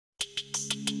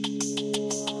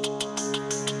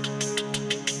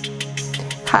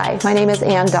Hi, my name is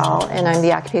Ann Dahl, and I'm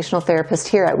the occupational therapist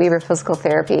here at Wieber Physical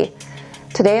Therapy.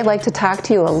 Today I'd like to talk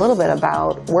to you a little bit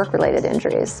about work-related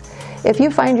injuries. If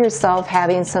you find yourself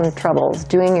having some troubles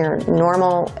doing your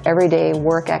normal, everyday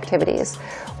work activities,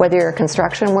 whether you're a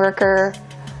construction worker,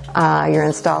 you're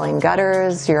installing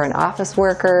gutters, you're an office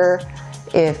worker,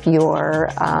 if you're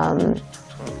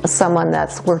someone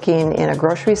that's working in a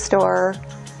grocery store,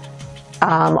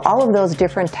 all of those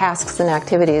different tasks and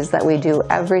activities that we do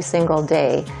every single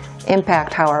day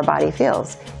impact how our body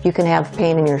feels. You can have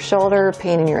pain in your shoulder,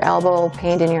 pain in your elbow,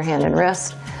 pain in your hand and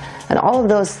wrist, and all of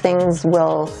those things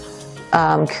will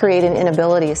create an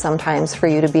inability sometimes for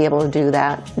you to be able to do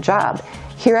that job.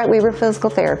 Here at Wieber Physical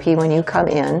Therapy, when you come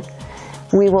in,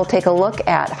 we will take a look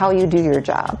at how you do your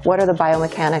job. What are the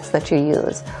biomechanics that you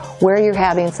use? Where you're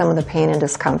having some of the pain and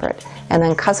discomfort. And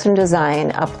then custom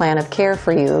design a plan of care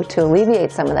for you to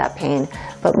alleviate some of that pain,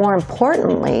 but more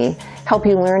importantly, help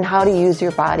you learn how to use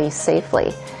your body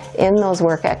safely in those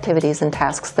work activities and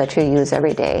tasks that you use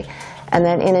every day. And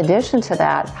then in addition to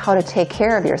that, how to take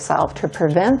care of yourself to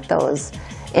prevent those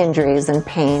injuries and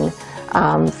pain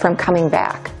from coming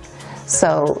back.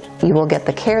 So you will get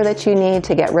the care that you need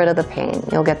to get rid of the pain.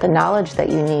 You'll get the knowledge that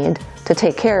you need to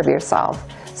take care of yourself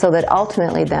so that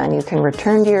ultimately then you can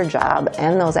return to your job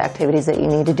and those activities that you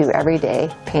need to do every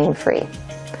day pain-free.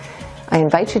 I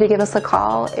invite you to give us a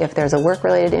call if there's a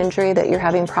work-related injury that you're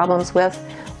having problems with.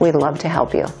 We'd love to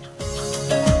help you.